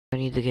I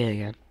need to get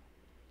again.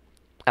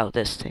 Oh,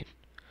 this thing.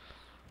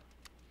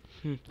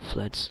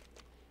 Floods.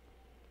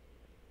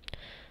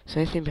 Is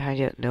there anything behind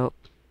you? Nope.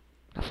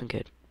 Nothing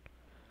good.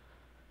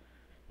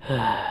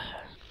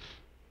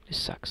 This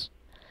sucks.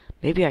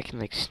 Maybe I can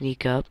like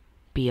sneak up,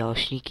 be all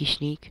sneaky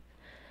sneak.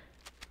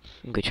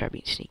 I'm gonna try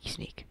being sneaky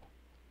sneak.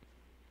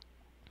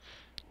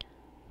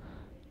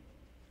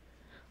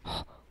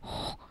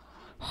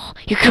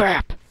 You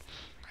crap!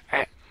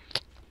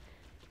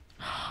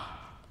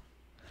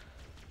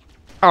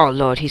 Oh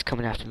lord, he's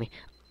coming after me.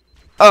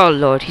 Oh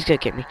lord, he's gonna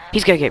get me.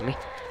 He's gonna get me.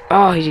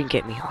 Oh, he didn't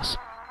get me. Awesome.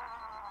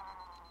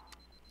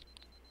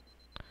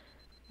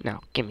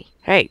 Now, gimme.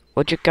 Hey,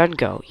 where'd your gun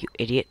go, you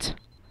idiot?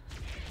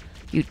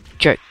 You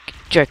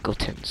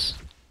jerkletons.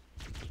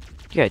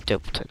 You're a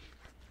Dopleton.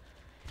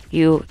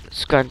 You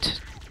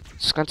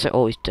Skunts are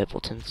always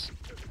Dopletons.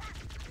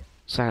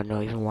 So I don't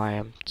know even why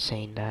I'm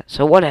saying that.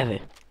 So whatever.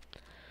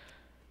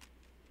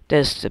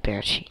 There's the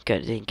Banshee.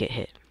 Good, it didn't get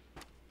hit.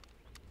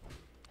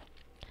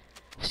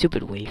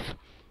 Stupid wave.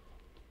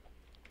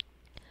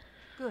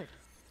 Good.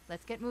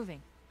 Let's get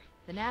moving.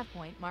 The nav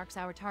point marks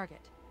our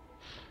target.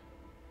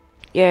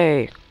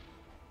 Yay!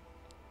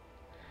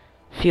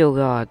 Feel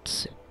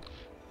gods.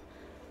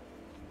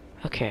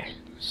 Okay,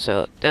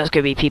 so there's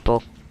gonna be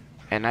people,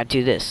 and I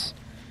do this.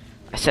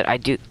 I said I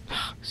do.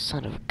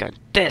 Son of a gun.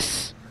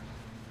 This!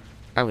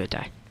 I'm gonna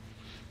die.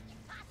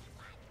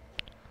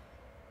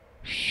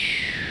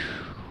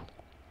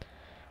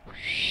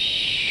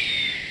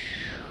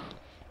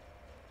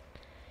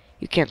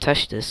 You can't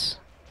touch this.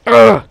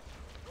 Ugh!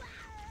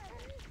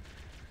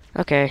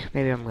 Okay,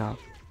 maybe I'm wrong.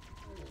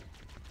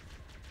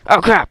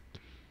 Oh crap!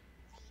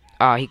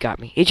 Oh, he got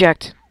me.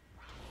 Eject!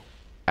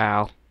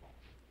 Ow.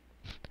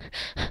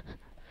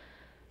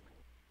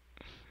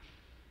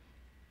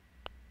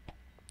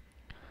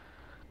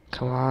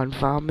 Come on,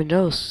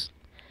 Vominos.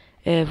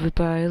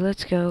 Everybody,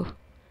 let's go.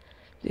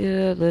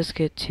 Yeah, let's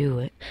get to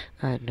it.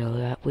 I know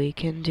that we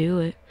can do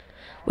it.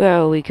 Where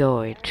are we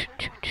going?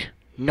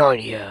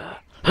 Narnia.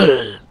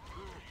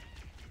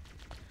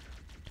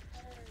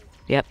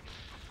 Yep.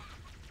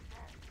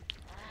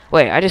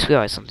 Wait, I just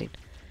realized something.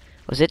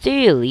 Was it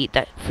the elite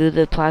that threw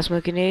the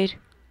plasma grenade?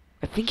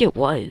 I think it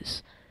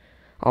was.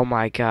 Oh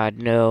my god,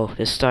 no.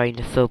 They're starting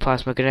to throw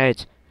plasma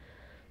grenades.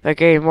 They're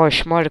getting more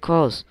smarter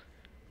clothes.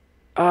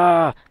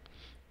 Ah!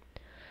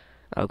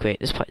 Oh great,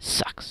 this part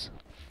sucks.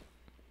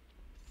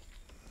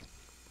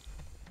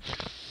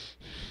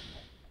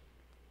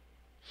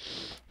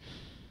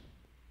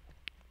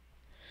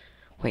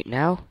 Wait,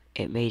 now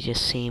it may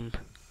just seem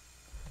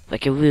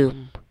like a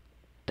room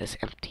that's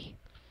empty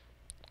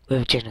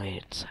with a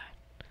generator inside.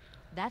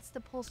 That's the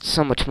pulse.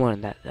 So much more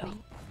than that, though.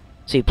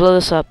 So you blow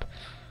this up,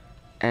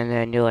 and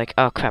then you're like,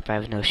 oh crap, I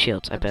have no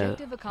shields, I better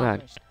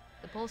run.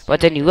 But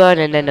then you run,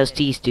 and then there's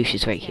these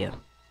douches right here.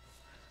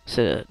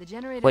 So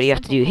what you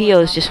have to do here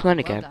is just run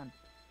again.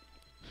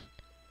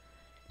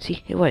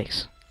 See, it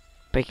works.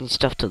 Breaking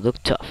stuff to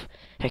look tough.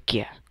 Heck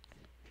yeah.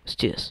 Let's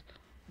do this.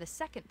 The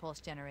second pulse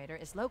generator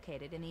is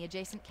located in the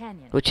adjacent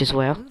canyon. Which is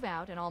where? Move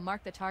out and I'll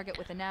mark the target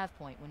with a nav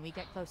point when we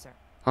get closer.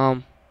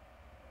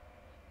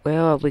 Where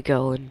are we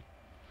going?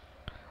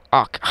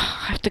 Oh,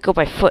 I have to go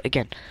by foot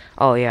again.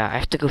 Oh yeah, I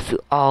have to go through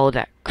all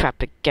that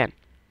crap again.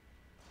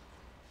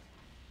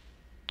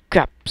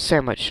 Crap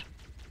sandwich.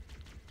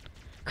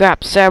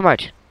 Crap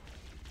sandwich.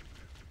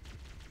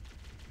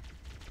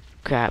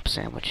 Crap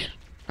sandwich.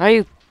 Are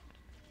you?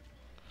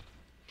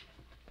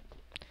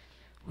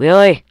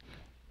 Really?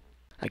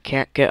 I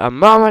can't get a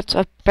moment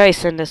of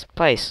peace in this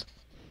place.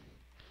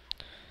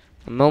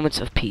 Moments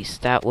of peace.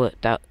 That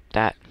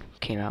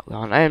came out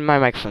wrong. And my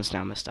microphone's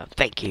now messed up.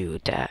 Thank you,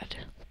 Dad.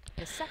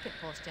 The second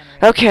pulse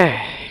generator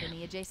okay. In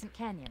the adjacent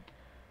canyon.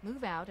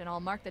 Move out and I'll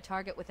mark the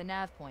target with a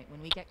nav point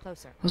when we get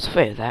closer. I was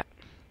afraid of that.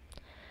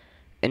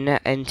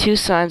 And 2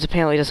 signs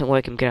apparently doesn't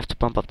work. I'm gonna have to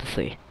bump up to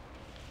 3.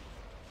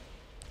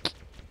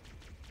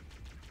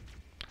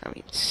 I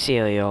mean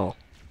cereal.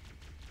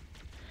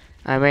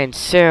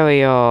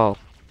 Cereal.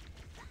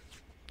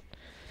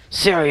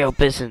 Cereal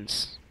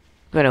business.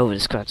 Run over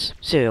this crunch.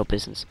 Cereal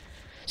business.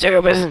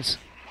 Cereal business.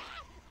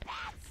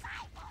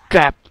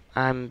 Crap.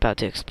 I'm about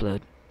to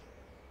explode.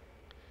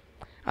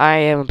 I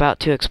am about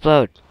to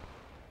explode.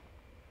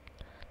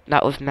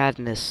 Not with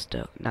madness,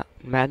 though. Not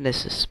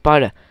madness is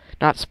Sparta.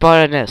 Not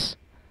Spartaness.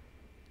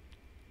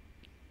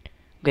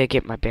 I'm gonna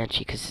get my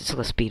Banshee because it's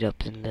less speed up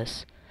than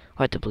this.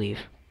 Hard to believe.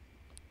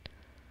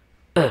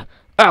 Oh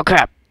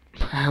crap!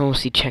 I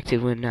almost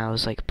ejected when I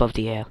was like above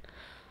the air.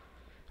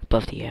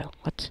 Above the air.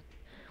 What?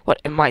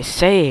 What am I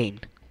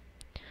saying?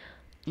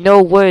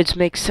 No words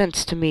make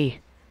sense to me.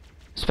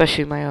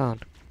 Especially my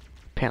own.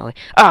 Apparently.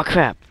 Oh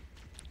crap!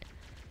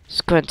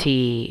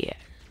 Squinty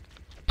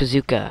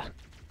bazooka.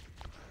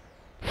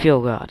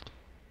 Feel God.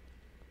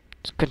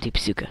 Squinty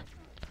bazooka.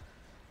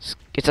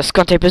 It's a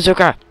Squinty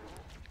bazooka!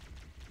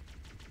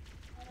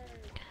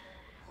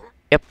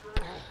 Yep.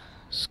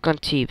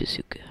 Squinty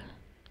bazooka.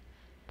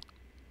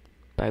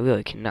 But I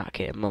really cannot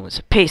get a moment's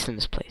of peace in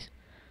this place.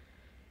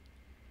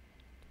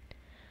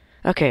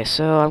 Okay,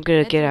 so I'm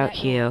gonna get out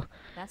here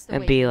That's the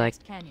and way be to the like,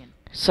 next canyon.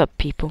 "Sup,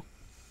 people?"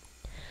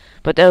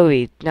 But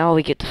now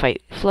we get to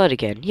fight Flood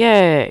again.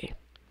 Yay!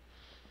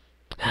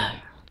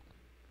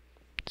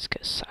 It's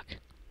gonna suck.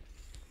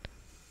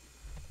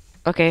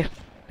 Okay,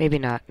 maybe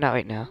not. Not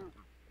right now.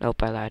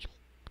 Nope, I lied.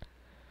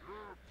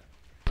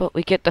 But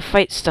we get to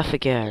fight stuff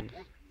again.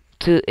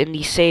 In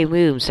these same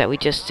rooms that we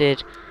just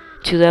did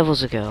 2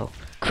 levels ago.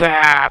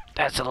 Crap!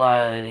 That's a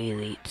lot of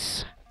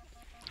elites.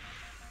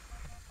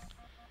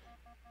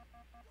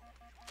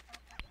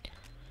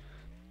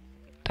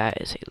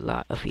 That is a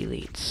lot of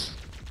elites.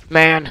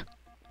 Man!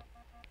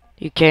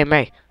 You kidding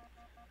me?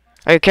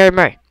 Are you kidding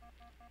me?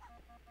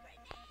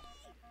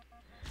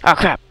 Oh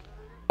crap!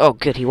 Oh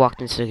good, he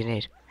walked into the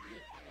grenade.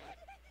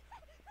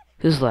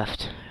 Who's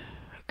left?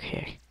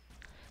 Okay.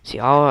 See,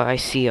 all I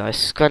see are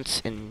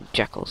Skunts and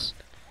Jekylls.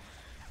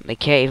 And they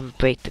can't even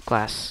break the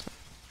glass.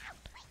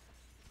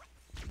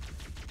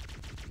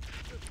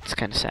 It's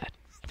kinda sad.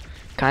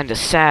 Kinda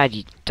sad,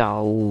 you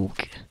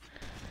dog.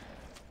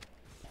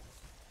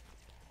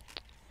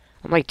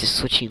 I might just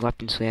switching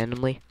weapons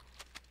randomly.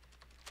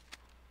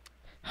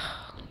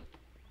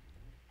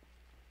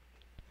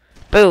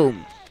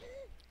 Boom!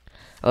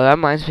 Oh, that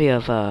reminds me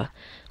of,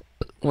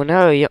 when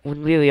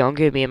we were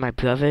younger, me and my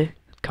brother,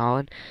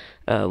 Colin,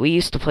 we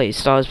used to play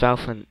Star Wars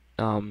Battlefront,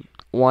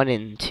 1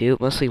 and 2,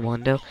 mostly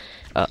 1 though,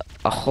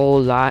 a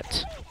whole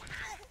lot,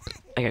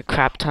 like a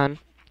crap ton,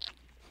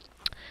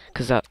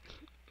 cause that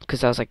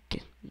was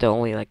like the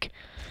only like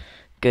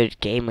good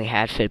game we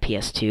had for the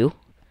PS2,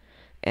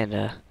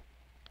 and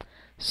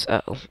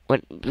so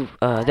when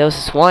there was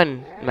this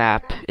one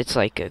map, it's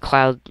like a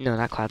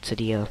not Cloud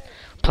City,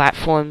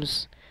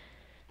 platforms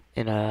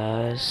in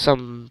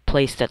some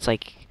place that's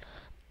like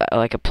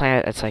a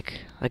planet that's like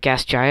a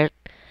gas giant.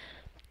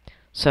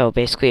 So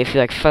basically, if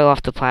you like fell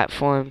off the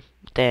platform,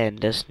 then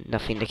there's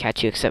nothing to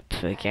catch you except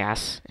for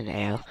gas and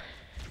air,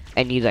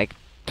 and you like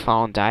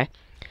fall and die.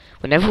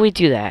 Whenever we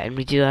do that, and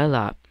we do that a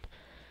lot,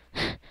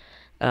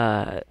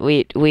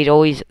 we'd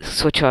always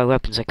switch our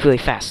weapons like really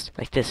fast,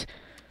 like this,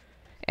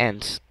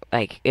 and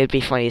like it'd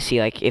be funny to see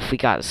like if we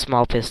got a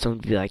small pistol,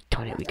 we'd be like,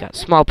 "Darn it, we got a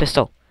small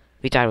pistol."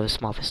 We died with a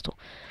small pistol,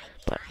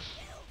 but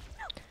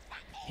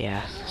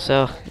yeah.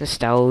 So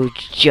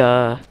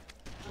nostalgia.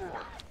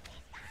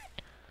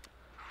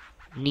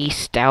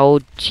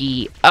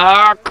 Nostalgia.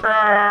 Ah,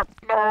 crap!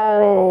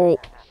 No!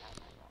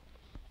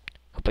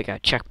 Hope I got a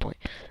checkpoint.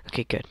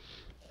 Okay, good.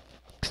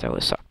 Because that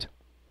would've sucked.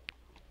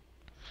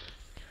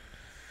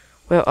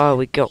 Where are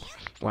we go?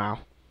 Wow.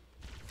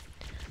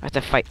 I have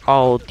to fight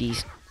all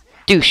these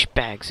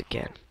douchebags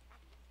again.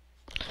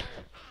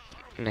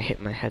 And I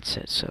hit my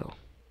headset, so...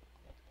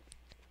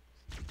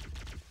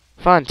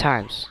 Fun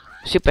times.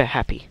 Super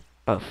happy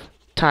of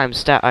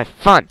times that are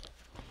fun.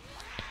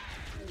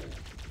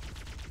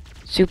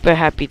 Super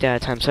happy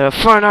that times that are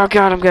fun. Oh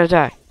god, I'm gonna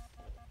die.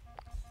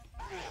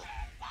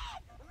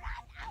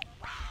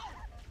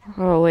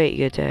 Oh wait,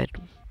 you're dead.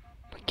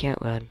 I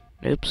can't run.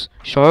 Oops.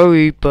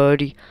 Sorry,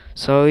 buddy.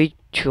 Sorry,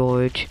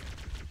 George.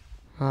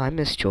 Oh, I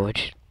miss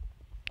George.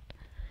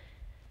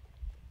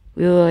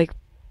 We were like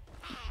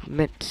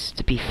meant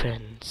to be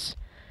friends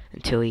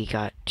until he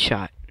got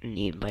shot and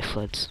eaten by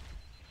floods.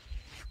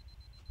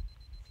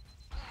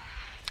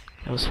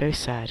 That was a very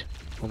sad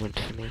moment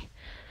for me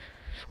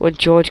when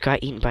George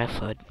got eaten by a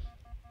flood.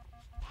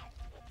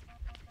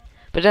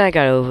 But then I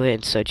got over it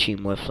and started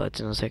shooting more floods,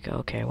 and I was like,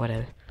 okay,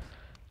 whatever.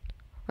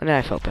 And then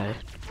I felt better.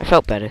 I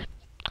felt better.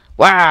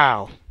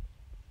 Wow!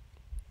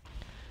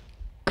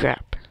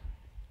 Crap.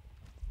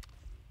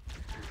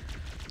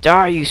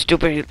 Die, you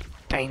stupid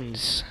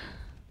things.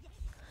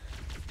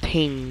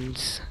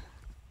 Things.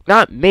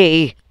 Not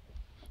me!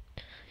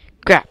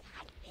 Crap.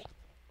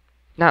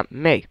 Not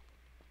me.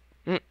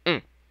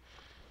 Mm-mm.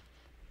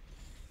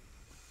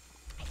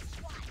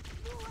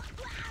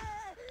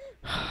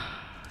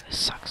 This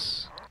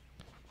sucks.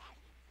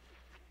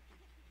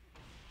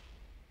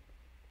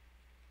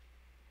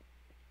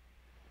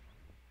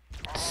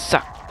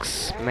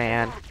 Sucks,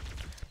 man.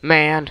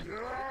 Man.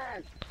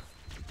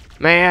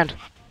 Man.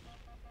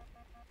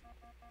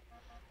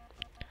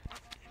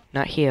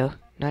 Not here.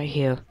 Not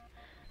here.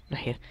 Not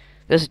here.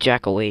 There's a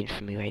jackal waiting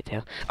for me right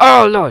there.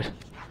 Oh, Lord!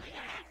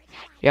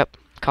 Yep.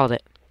 Called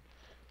it.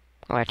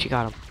 Oh, I actually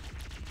got him.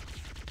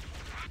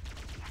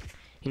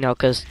 You know,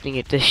 because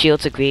the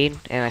shields are green,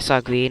 and I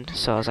saw green,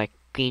 so I was like,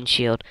 green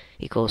shield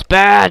equals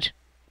bad!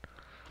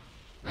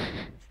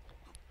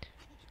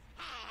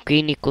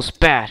 Green equals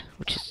bad,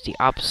 which is the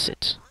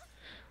opposite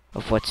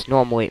of what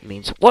normally it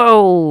means.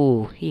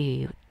 Whoa!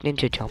 He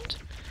ninja jumped.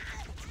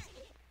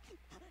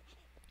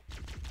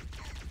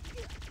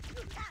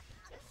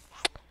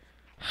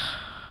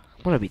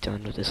 I want to be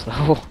done with this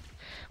level.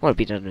 I want to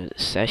be done with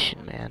this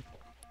session, man.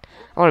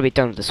 I want to be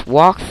done with this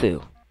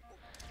walkthrough.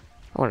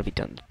 I want to be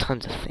done with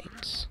tons of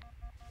things.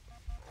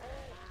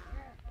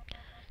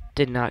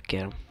 Did not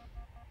get him.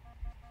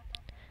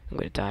 I'm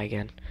gonna die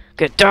again. I'm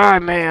gonna die,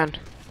 man!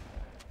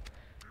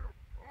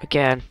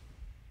 Again.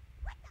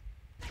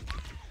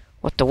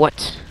 What the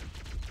what?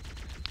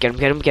 Get him,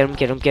 get him, get him,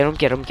 get him, get him,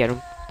 get him, get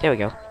him. There we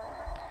go.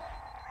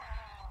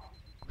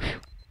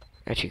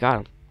 Actually got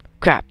him.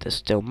 Crap, there's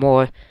still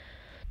more.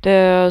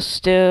 There's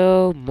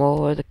still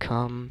more to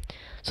come.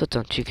 So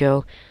don't you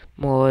go.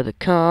 More to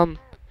come.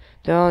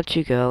 Don't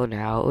you go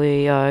now.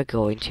 We are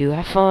going to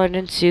have fun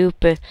and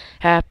super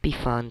happy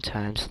fun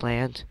times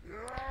land.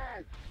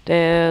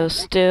 There's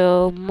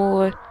still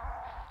more.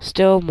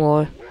 Still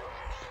more.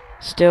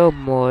 Still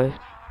more.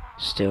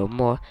 Still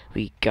more.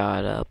 We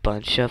got a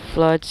bunch of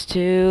floods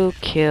to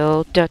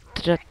kill. Da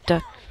da da da.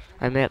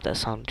 I made up that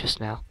song just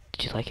now.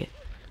 Did you like it?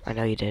 I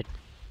know you did.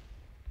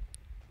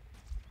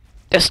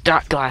 There's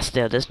not glass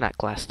there. There's not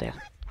glass there.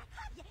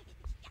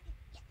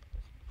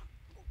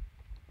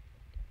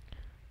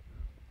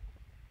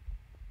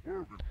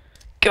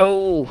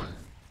 Go!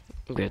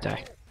 I'm gonna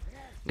die.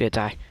 I'm gonna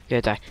die. I'm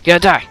gonna die. I'm gonna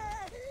die!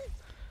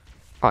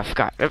 Oh, I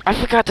forgot. I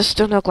forgot there's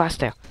still no glass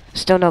there.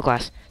 Still no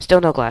glass. Still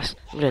no glass.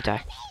 I'm gonna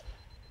die.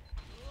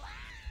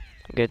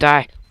 I'm gonna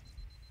die.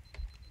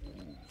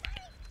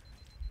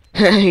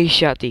 He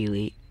shot the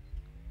elite.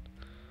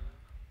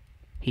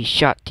 He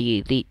shot the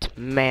elite,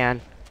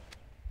 man.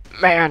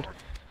 Man!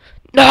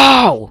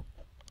 No!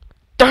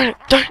 Darn it!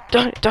 Darn it!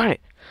 Darn it! Darn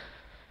it!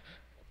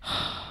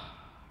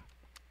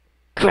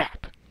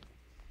 Crap!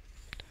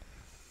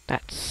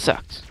 That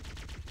sucked.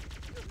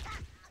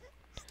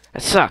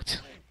 That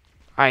sucked.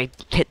 I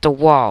hit the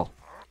wall.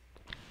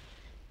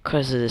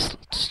 Because of this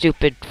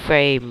stupid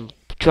frame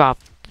drop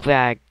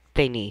rag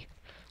thingy.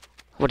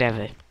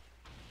 Whatever.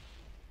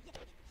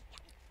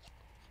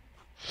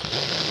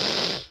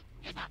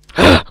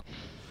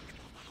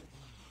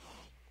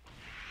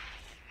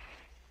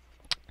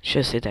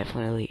 Should say that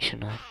for an elite,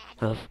 shouldn't I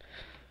have?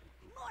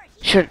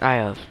 Shouldn't I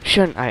have?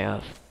 Shouldn't I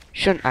have?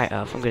 Shouldn't I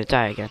have? I'm gonna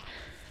die again.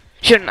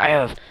 Shouldn't I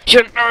have?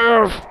 Shouldn't I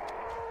have?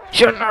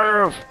 Shouldn't I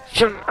have?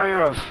 Shouldn't I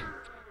have?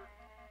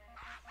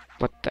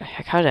 What the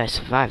heck? How did I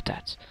survive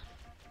that?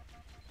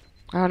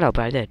 I don't know,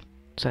 but I did.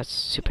 So that's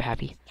super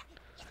happy.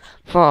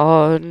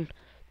 Fun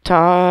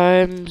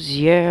times,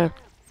 yeah.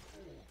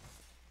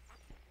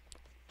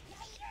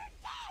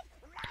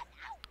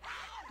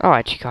 Oh, I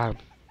actually got him.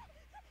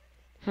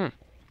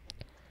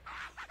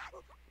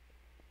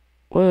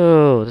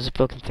 Whoa, there's a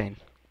broken thing.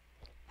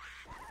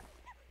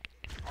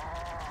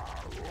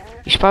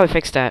 You should probably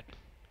fix that.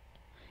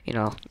 You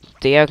know,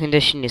 the air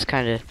conditioning is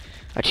kind of...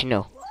 Actually,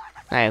 no.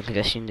 Not air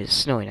conditioning, it's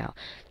snowing out.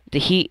 The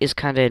heat is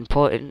kind of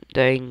important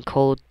during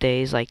cold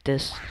days like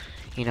this.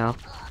 You know.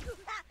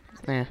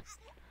 Yeah.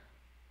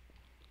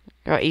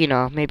 Or, you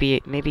know,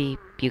 maybe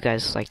you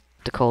guys like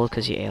the cold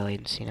because you're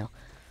aliens, you know.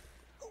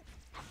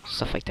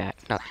 Stuff like that.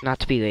 Not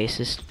to be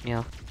racist, you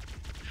know.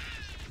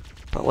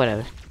 But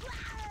whatever.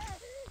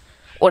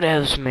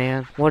 Whatevs,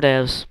 man.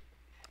 Whatevs.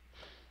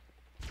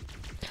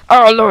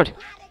 Oh, Lord!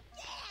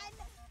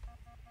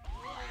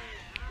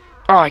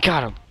 Oh, I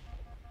got him.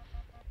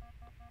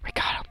 I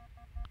got him.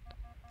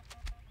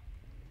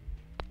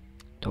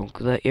 Don't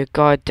let your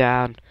guard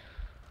down.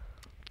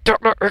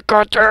 Don't let your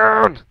guard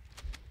down!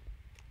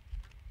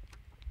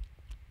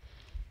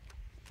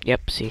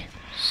 Yep, see.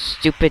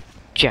 Stupid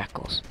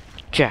jackals.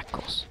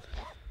 Jackals.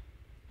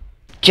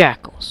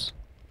 Jackals.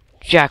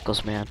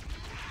 Jackals, man.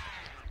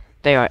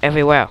 They are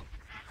everywhere.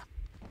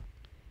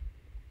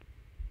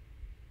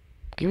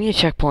 Give me a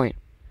checkpoint.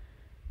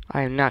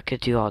 I am not gonna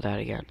do all that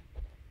again.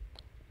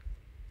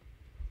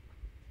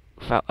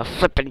 Without a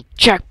flippin'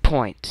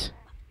 checkpoint.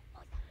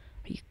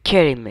 Are you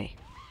kidding me?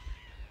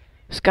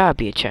 There's gotta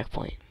be a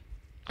checkpoint.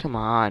 Come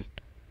on.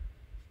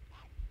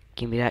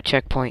 Give me that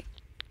checkpoint.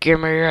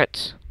 Give me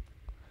it.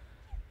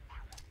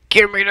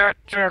 Give me that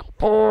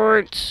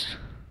checkpoint.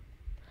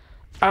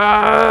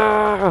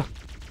 Ah!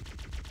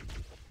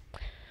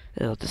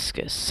 Oh, this is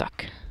gonna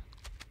suck.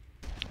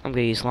 I'm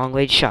gonna use long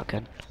range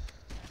shotgun.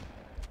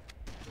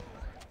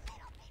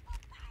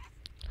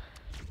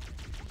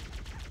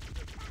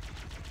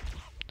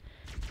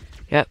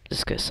 Yep, this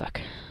is gonna suck.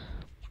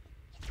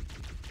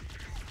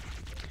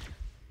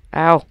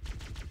 Ow.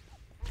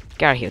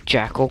 Get out of here,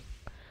 jackal.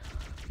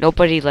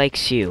 Nobody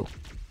likes you.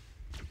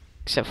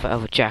 Except for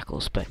other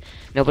jackals, but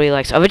nobody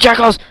likes other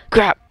jackals!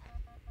 Crap!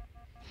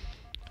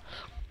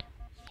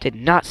 Did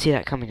not see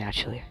that coming,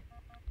 actually.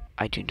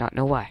 I do not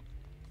know why.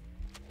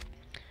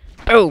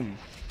 Boom!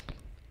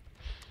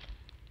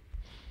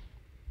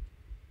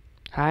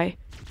 Hi.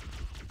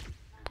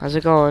 How's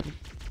it going?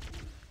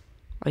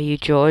 Are you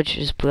George,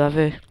 his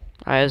brother?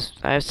 I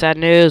have sad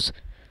news.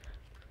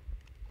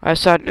 I have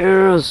sad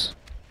news.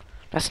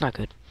 That's not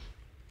good.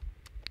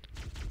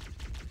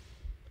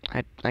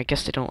 I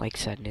guess they don't like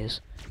sad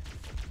news.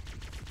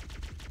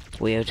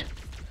 Weird.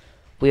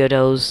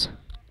 Weirdos.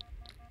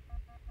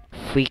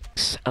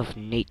 Freaks of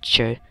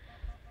nature.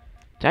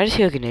 Did I just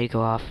hear a grenade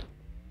go off?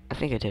 I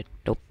think I did.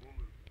 Nope.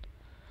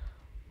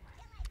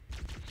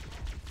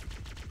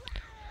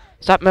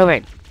 Stop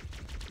moving.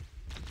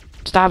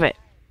 Stop it.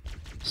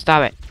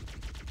 Stop it.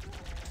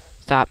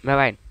 Stop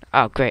moving.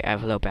 Oh, great. I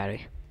have a low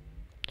battery.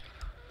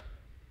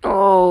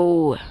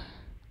 Oh.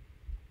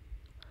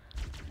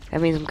 That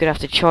means I'm gonna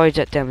have to charge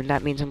at them, and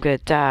that means I'm gonna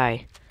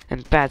die.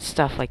 And bad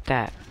stuff like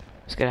that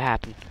is gonna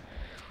happen.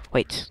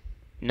 Wait.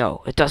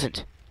 No, it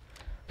doesn't.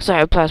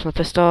 Sorry, plasma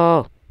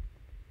pistol.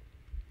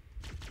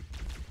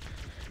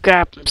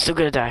 Crap, I'm still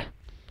gonna die.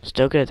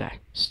 Still gonna die.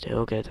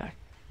 Still gonna die.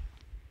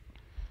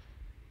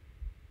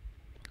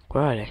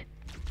 Where are they?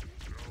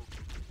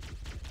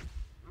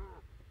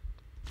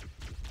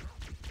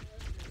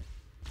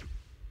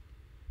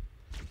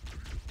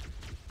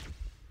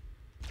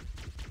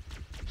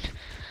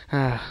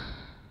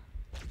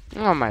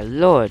 Oh my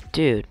lord,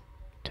 dude.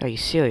 Tell you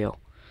cereal.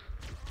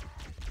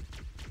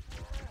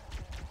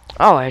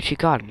 Oh, I actually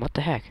got him. What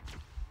the heck?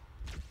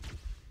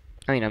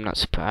 I mean, I'm not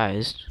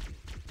surprised.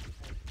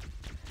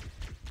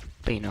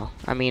 But you know,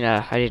 I mean,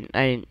 I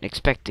didn't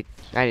expect to.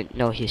 I didn't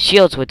know his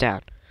shields were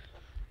down.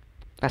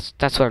 That's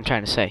what I'm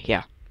trying to say.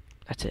 Yeah,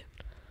 that's it.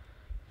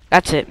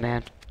 That's it,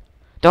 man.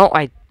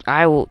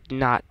 I will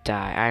not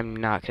die. I'm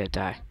not gonna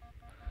die.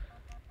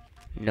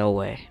 No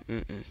way.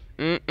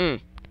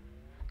 Mm-mm.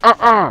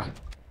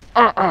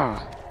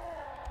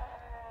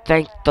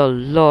 Thank the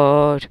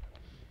Lord.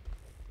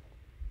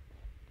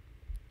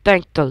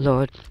 Thank the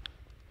Lord.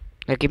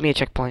 Now give me a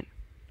checkpoint.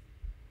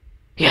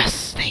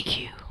 Yes, thank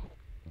you.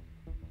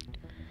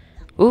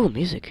 Ooh,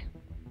 music.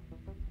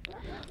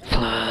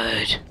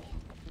 Flood.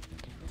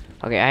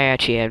 Okay, I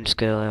actually am just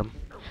gonna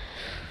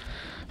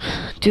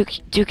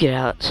duke it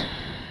out.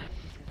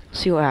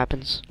 See what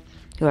happens.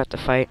 You'll have to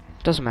fight.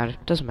 Doesn't matter.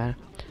 Doesn't matter.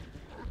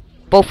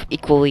 Both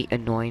equally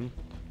annoying.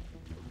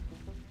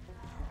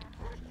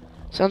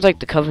 Sounds like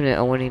the Covenant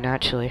are winning,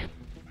 actually.